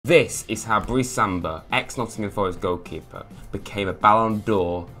This is how BRICE SAMBA, ex-Nottingham Forest goalkeeper, became a Ballon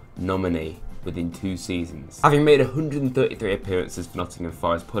D'Or nominee within 2 seasons. Having made 133 appearances for Nottingham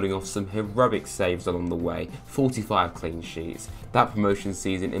Forest, pulling off some heroic saves along the way, 45 clean sheets, that promotion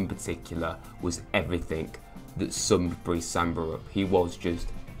season in particular was everything that summed BRICE SAMBA up. He was just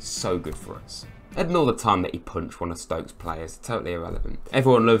so good for us. And all the time that he punched one of Stoke's players, totally irrelevant.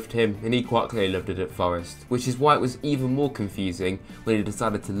 Everyone loved him, and he quite clearly loved it at Forest, which is why it was even more confusing when he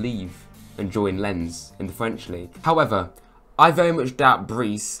decided to leave and join Lens in the French League. However, I very much doubt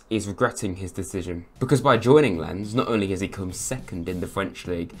BRICE is regretting his decision, because by joining Lens, not only has he come second in the French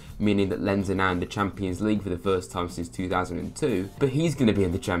League, meaning that Lens are now in the Champions League for the first time since 2002, but he's going to be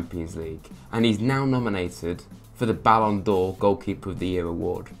in the Champions League, and he's now nominated for the Ballon D'Or Goalkeeper of the Year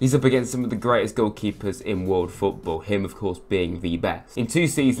award. He's up against some of the greatest goalkeepers in world football, him of course being the best. In 2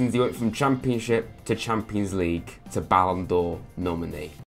 seasons he went from Championship to Champions League to Ballon D'Or nominee.